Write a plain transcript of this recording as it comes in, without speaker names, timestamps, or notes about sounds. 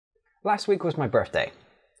Last week was my birthday,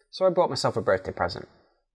 so I bought myself a birthday present.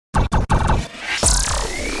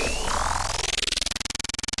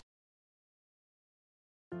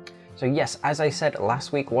 So yes, as I said,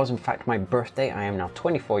 last week was in fact my birthday. I am now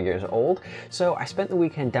 24 years old, so I spent the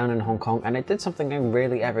weekend down in Hong Kong and I did something I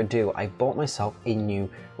rarely ever do. I bought myself a new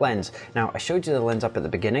lens. Now, I showed you the lens up at the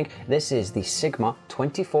beginning. This is the Sigma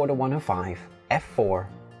 24-105 f4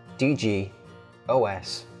 DG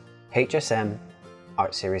OS HSM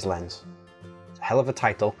Art Series lens. It's a hell of a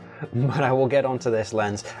title, but I will get onto this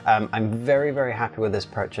lens. I'm very happy with this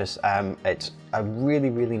purchase. It's a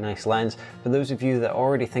really nice lens. For those of you that are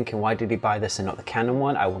already thinking, why did he buy this and not the Canon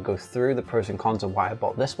one, I will go through the pros and cons of why I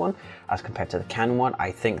bought this one as compared to the Canon one. I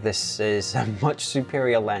think this is a much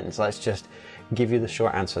superior lens. Let's just give you the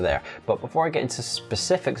short answer there. But before I get into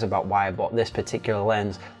specifics about why I bought this particular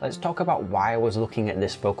lens, let's talk about why I was looking at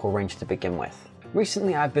this focal range to begin with.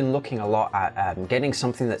 Recently, I've been looking a lot at getting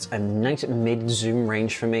something that's a nice mid-zoom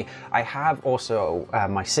range for me. I have also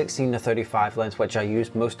my 16-35 lens, which I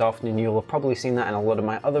use most often, and you'll have probably seen that in a lot of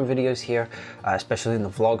my other videos here, especially in the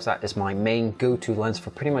vlogs. That is my main go-to lens for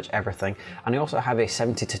pretty much everything. And I also have a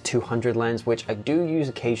 70-200 lens, which I do use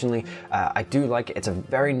occasionally. I do like it. It's a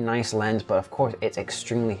very nice lens, but of course it's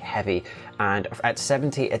extremely heavy. And at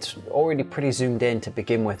 70, it's already pretty zoomed in to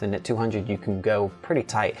begin with, and at 200 you can go pretty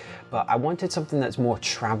tight. But I wanted something that's more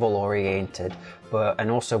travel oriented, and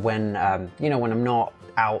also when when I'm not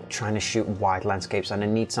out trying to shoot wide landscapes and I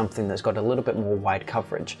need something that's got a little bit more wide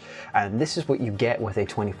coverage. And this is what you get with a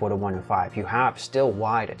 24-105. You have still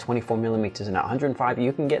wide at 24mm, and at 105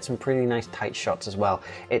 you can get some pretty nice tight shots as well.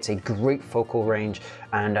 It's a great focal range,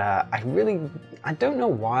 and I don't know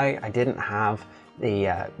why I didn't have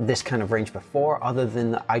this kind of range before, other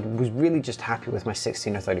than that I was really just happy with my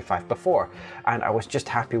 16-35 before, and I was just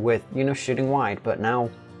happy with shooting wide. But now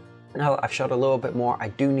I've shot a little bit more, I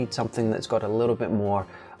do need something that's got a little bit more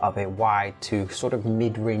of a wide to sort of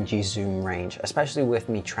mid-rangey zoom range, especially with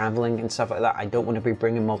me traveling and stuff like that. I don't want to be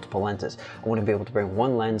bringing multiple lenses. I want to be able to bring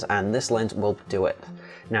one lens, and this lens will do it.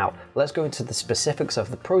 Now let's go into the specifics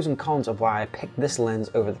of the pros and cons of why I picked this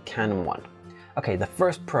lens over the Canon one. Okay, the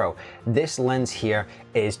first pro, this lens here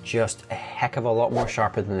is just a heck of a lot more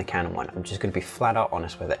sharper than the Canon one. I'm just going to be flat out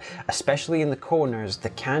honest with it. Especially in the corners,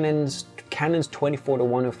 the Canon's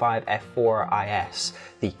 24-105 f4 IS,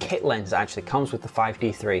 the kit lens that actually comes with the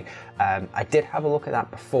 5D3. I did have a look at that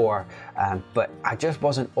before, but I just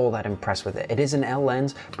wasn't all that impressed with it. It is an L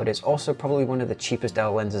lens, but it's also probably one of the cheapest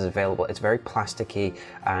L lenses available. It's very plasticky,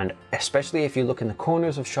 and especially if you look in the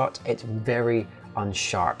corners of shots, it's very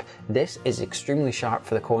unsharp. This is extremely sharp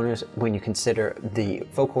for the corners when you consider the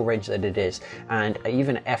focal range that it is, and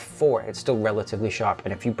even f4 it's still relatively sharp,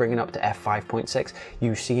 and if you bring it up to f5.6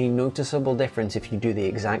 you see a noticeable difference if you do the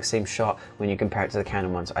exact same shot when you compare it to the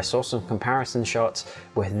Canon ones. I saw some comparison shots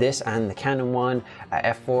with this and the Canon one at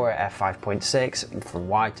f4 at f5.6 from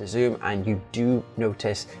wide to zoom, and you do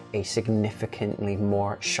notice a significantly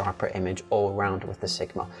more sharper image all around with the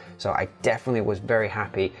Sigma. So I definitely was very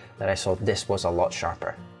happy that I saw this was a lot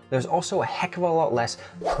sharper. There's also a heck of a lot less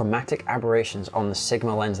chromatic aberrations on the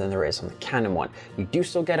Sigma lens than there is on the Canon one. You do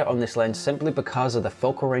still get it on this lens simply because of the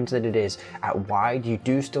focal range that it is. At wide, you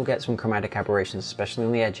do still get some chromatic aberrations, especially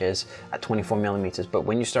on the edges at 24mm, but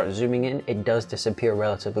when you start zooming in, it does disappear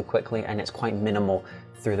relatively quickly, and it's quite minimal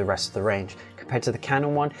through the rest of the range. Compared to the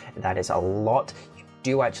Canon one, that is a lot.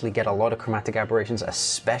 Do actually get a lot of chromatic aberrations,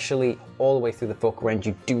 especially all the way through the focal range.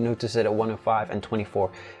 You do notice it at 105 and 24.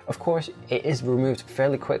 Of course, it is removed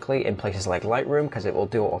fairly quickly in places like Lightroom because it will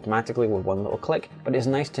do it automatically with one little click, but it's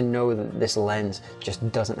nice to know that this lens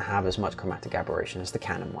just doesn't have as much chromatic aberration as the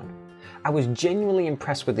Canon one. I was genuinely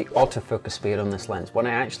impressed with the autofocus speed on this lens. When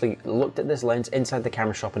I actually looked at this lens inside the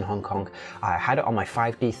camera shop in Hong Kong, I had it on my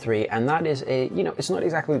 5D3, and that is it's not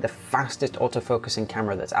exactly the fastest autofocusing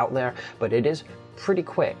camera that's out there, but it is pretty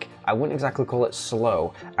quick. I wouldn't exactly call it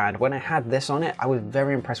slow, and when I had this on it, I was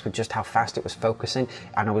very impressed with just how fast it was focusing,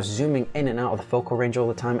 and I was zooming in and out of the focal range all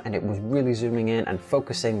the time, and it was really zooming in and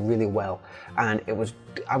focusing really well, and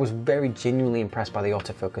I was very genuinely impressed by the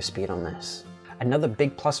autofocus speed on this. Another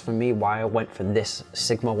big plus for me why I went for this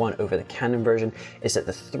Sigma one over the Canon version is that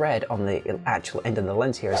the thread on the actual end of the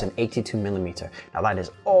lens here is an 82mm. Now that is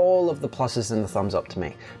all of the pluses and the thumbs up to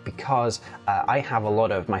me, because I have a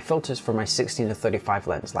lot of my filters for my 16-35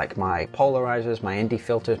 lens, like my polarizers, my ND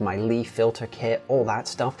filters, my Lee filter kit, all that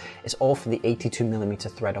stuff is all for the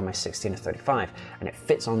 82mm thread on my 16-35, and it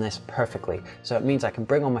fits on this perfectly. So it means I can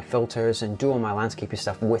bring on my filters and do all my landscaping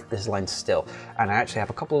stuff with this lens still. And I actually have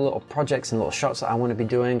a couple of little projects and little shots shots that I want to be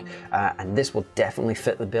doing, and this will definitely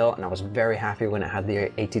fit the bill. And I was very happy when it had the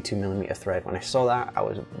 82mm thread. When I saw that, I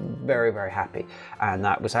was very, very happy, and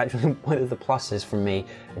that was actually one of the pluses for me,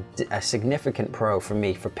 a significant pro for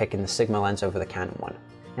me for picking the Sigma lens over the Canon one.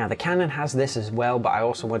 Now the Canon has this as well, but I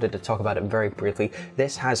also wanted to talk about it very briefly.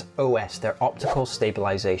 This has OS, their optical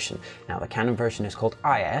stabilization. Now the Canon version is called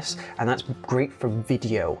IS, and that's great for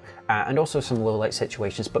video and also some low light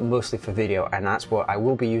situations, but mostly for video, and that's what I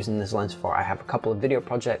will be using this lens for. I have a couple of video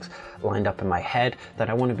projects lined up in my head that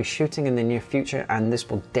I want to be shooting in the near future, and this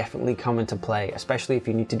will definitely come into play, especially if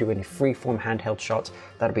you need to do any freeform handheld shots.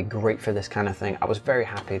 That'll be great for this kind of thing. I was very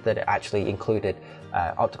happy that it actually included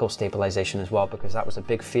optical stabilization as well, because that was a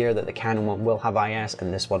big fear that the Canon one will have IS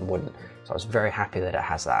and this one wouldn't. So I was very happy that it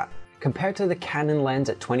has that. Compared to the Canon lens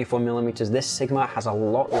at 24mm, this Sigma has a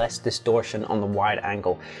lot less distortion on the wide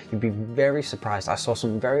angle. You'd be very surprised. I saw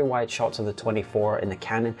some very wide shots of the 24 in the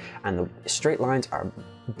Canon, and the straight lines are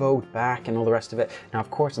bowed back and all the rest of it. Now, of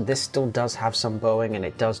course, this still does have some bowing, and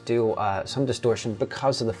it does do some distortion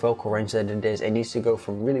because of the focal range that it is. It needs to go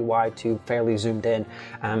from really wide to fairly zoomed in,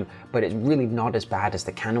 but it's really not as bad as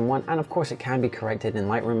the Canon one. And of course, it can be corrected in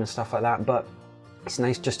Lightroom and stuff like that, but it's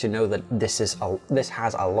nice just to know that this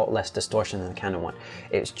has a lot less distortion than the Canon one.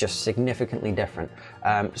 It's just significantly different.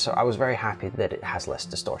 So I was very happy that it has less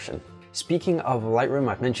distortion. Speaking of Lightroom,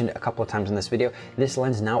 I've mentioned it a couple of times in this video, this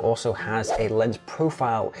lens now also has a lens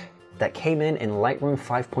profile that came in Lightroom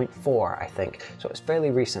 5.4, I think. So it's fairly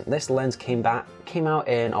recent. This lens came out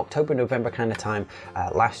in October, November kind of time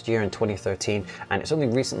last year in 2013, and it's only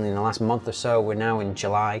recently in the last month or so. We're now in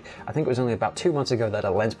July. I think it was only about 2 months ago that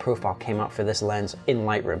a lens profile came out for this lens in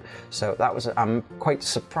Lightroom. So that was, I'm quite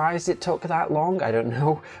surprised it took that long. I don't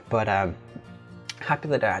know, but happy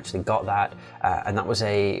that I actually got that, and that was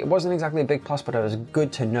it wasn't exactly a big plus, but it was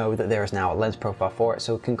good to know that there is now a lens profile for it,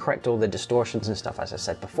 so it can correct all the distortions and stuff, as I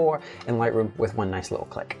said before, in Lightroom with one nice little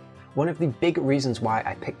click. One of the big reasons why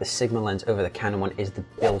I picked the Sigma lens over the Canon one is the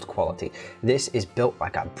build quality. This is built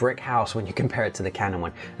like a brick house when you compare it to the Canon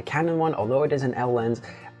one. The Canon one, although it is an L lens,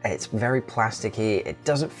 it's very plasticky. It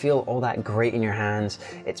doesn't feel all that great in your hands.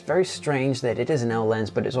 It's very strange that it is an L lens,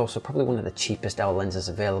 but it's also probably one of the cheapest L lenses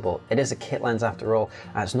available. It is a kit lens after all.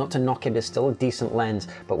 It's not to knock it, it's still a decent lens,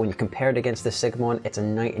 but when you compare it against the Sigma one, it's a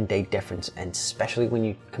night and day difference, and especially when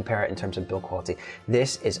you compare it in terms of build quality.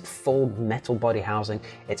 This is full metal body housing.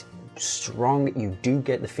 It's strong. You do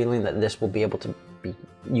get the feeling that this will be able to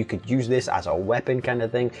you could use this as a weapon kind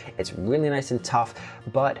of thing. It's really nice and tough,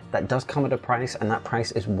 but that does come at a price, and that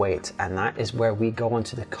price is weight, and that is where we go on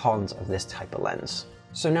to the cons of this type of lens.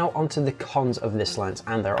 So now onto the cons of this lens,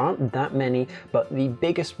 and there aren't that many, but the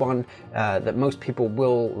biggest one that most people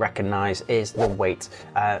will recognize is the weight.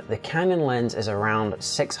 The Canon lens is around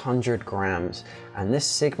 600 grams, and this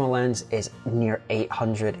Sigma lens is near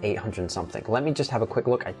 800 something. Let me just have a quick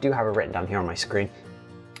look. I do have it written down here on my screen.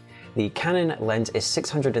 The Canon lens is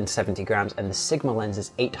 670 grams and the Sigma lens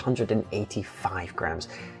is 885 grams.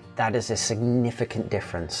 That is a significant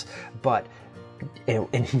difference, but in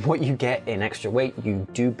what you get in extra weight, you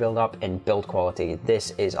do build up in build quality.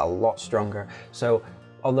 This is a lot stronger. So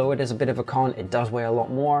although it is a bit of a con, it does weigh a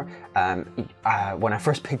lot more. When I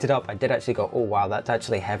first picked it up, I did actually go, oh wow, that's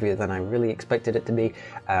actually heavier than I really expected it to be.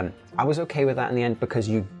 I was okay with that in the end, because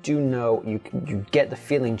you do know, you get the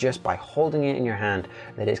feeling just by holding it in your hand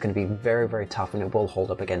that it's going to be very, very tough, and it will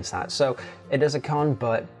hold up against that. So it is a con,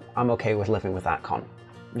 but I'm okay with living with that con.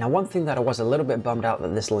 Now, one thing that I was a little bit bummed out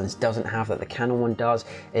that this lens doesn't have that the Canon one does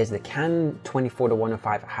is the Canon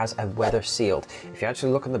 24-105 has a weather sealed. If you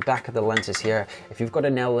actually look on the back of the lenses here, if you've got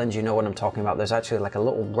an L lens, you know what I'm talking about. There's actually like a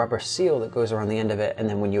little rubber seal that goes around the end of it, and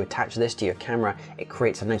then when you attach this to your camera, it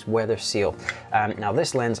creates a nice weather seal. Now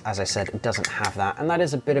this lens, as I said, doesn't have that, and that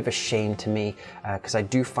is a bit of a shame to me, because I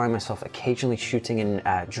do find myself occasionally shooting in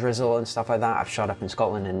drizzle and stuff like that. I've shot up in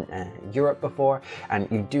Scotland and Europe before, and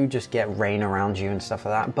you do just get rain around you and stuff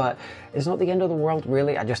like that. But it's not the end of the world,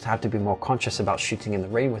 really. I just have to be more conscious about shooting in the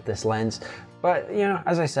rain with this lens. But, you know,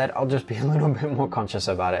 as I said, I'll just be a little bit more conscious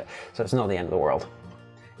about it. So it's not the end of the world.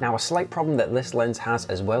 Now, a slight problem that this lens has,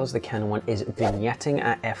 as well as the Canon one, is vignetting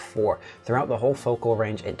at f4. Throughout the whole focal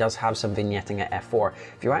range, it does have some vignetting at f4.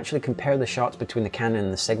 If you actually compare the shots between the Canon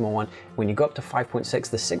and the Sigma one, when you go up to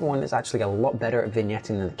 5.6, the Sigma one is actually a lot better at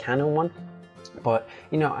vignetting than the Canon one. But,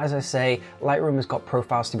 you know, as I say, Lightroom has got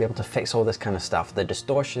profiles to be able to fix all this kind of stuff. The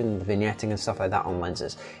distortion, the vignetting and stuff like that on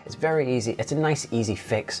lenses. It's very easy. It's a nice, easy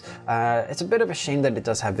fix. It's a bit of a shame that it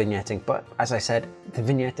does have vignetting, but as I said, the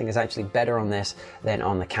vignetting is actually better on this than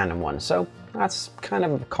on the Canon one. So that's kind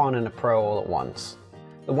of a con and a pro all at once.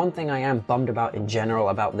 The one thing I am bummed about in general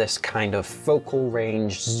about this kind of focal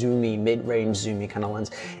range, zoomy, mid-range zoomy kind of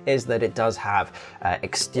lens is that it does have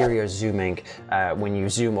exterior zooming when you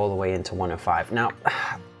zoom all the way into 105. Now,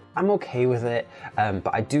 I'm okay with it,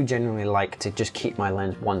 but I do generally like to just keep my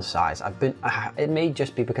lens one size. It may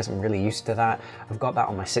just be because I'm really used to that. I've got that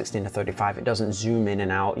on my 16-35. It doesn't zoom in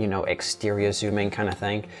and out, you know, exterior zooming kind of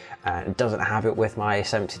thing. It doesn't have it with my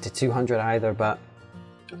 70-200 either, but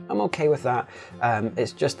I'm okay with that.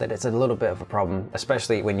 It's just that it's a little bit of a problem,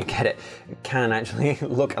 especially when you get it. It can actually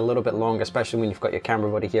look a little bit long, especially when you've got your camera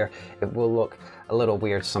body here. It will look a little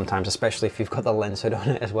weird sometimes, especially if you've got the lens hood on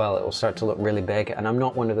it as well. It will start to look really big, and I'm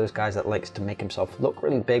not one of those guys that likes to make himself look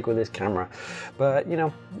really big with his camera. But you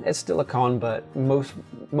know, it's still a con, but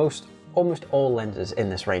almost all lenses in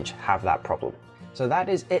this range have that problem. So that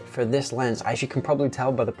is it for this lens. As you can probably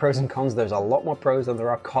tell by the pros and cons, there's a lot more pros than there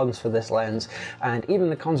are cons for this lens, and even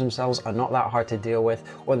the cons themselves are not that hard to deal with,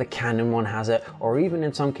 or the Canon one has it, or even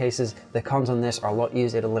in some cases the cons on this are a lot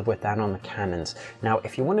easier to live with than on the Canons. Now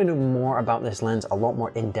if you want to know more about this lens, a lot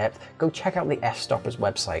more in depth, go check out the F-Stoppers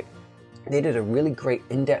website. They did a really great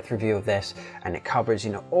in-depth review of this, and it covers,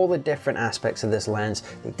 you know, all the different aspects of this lens,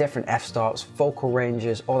 the different f-stops, focal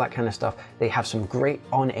ranges, all that kind of stuff. They have some great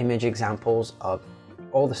on-image examples of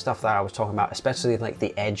all the stuff that I was talking about, especially like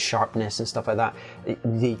the edge sharpness and stuff like that.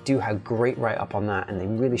 They do have a great write-up on that, and they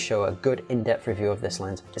really show a good in-depth review of this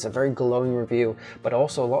lens. It's a very glowing review, but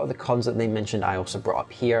also a lot of the cons that they mentioned I also brought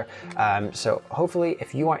up here. So hopefully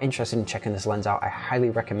if you are interested in checking this lens out, I highly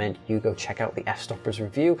recommend you go check out the F-Stoppers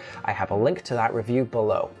review. I have a link to that review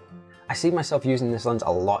below. I see myself using this lens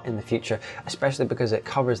a lot in the future, especially because it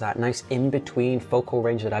covers that nice in-between focal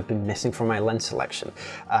range that I've been missing from my lens selection.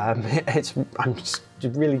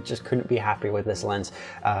 Really just couldn't be happy with this lens.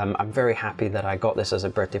 I'm very happy that I got this as a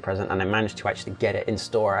birthday present, and I managed to actually get it in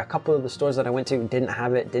store. A couple of the stores that I went to didn't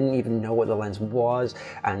have it, didn't even know what the lens was,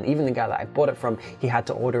 and even the guy that I bought it from, he had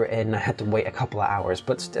to order it in and I had to wait a couple of hours,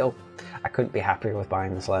 but still, I couldn't be happier with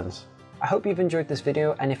buying this lens. I hope you've enjoyed this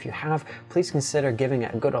video, and if you have, please consider giving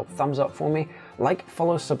it a good old thumbs up for me. Like,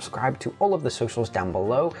 follow, subscribe to all of the socials down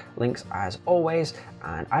below, links as always,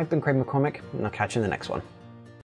 and I've been Craig McCormick, and I'll catch you in the next one.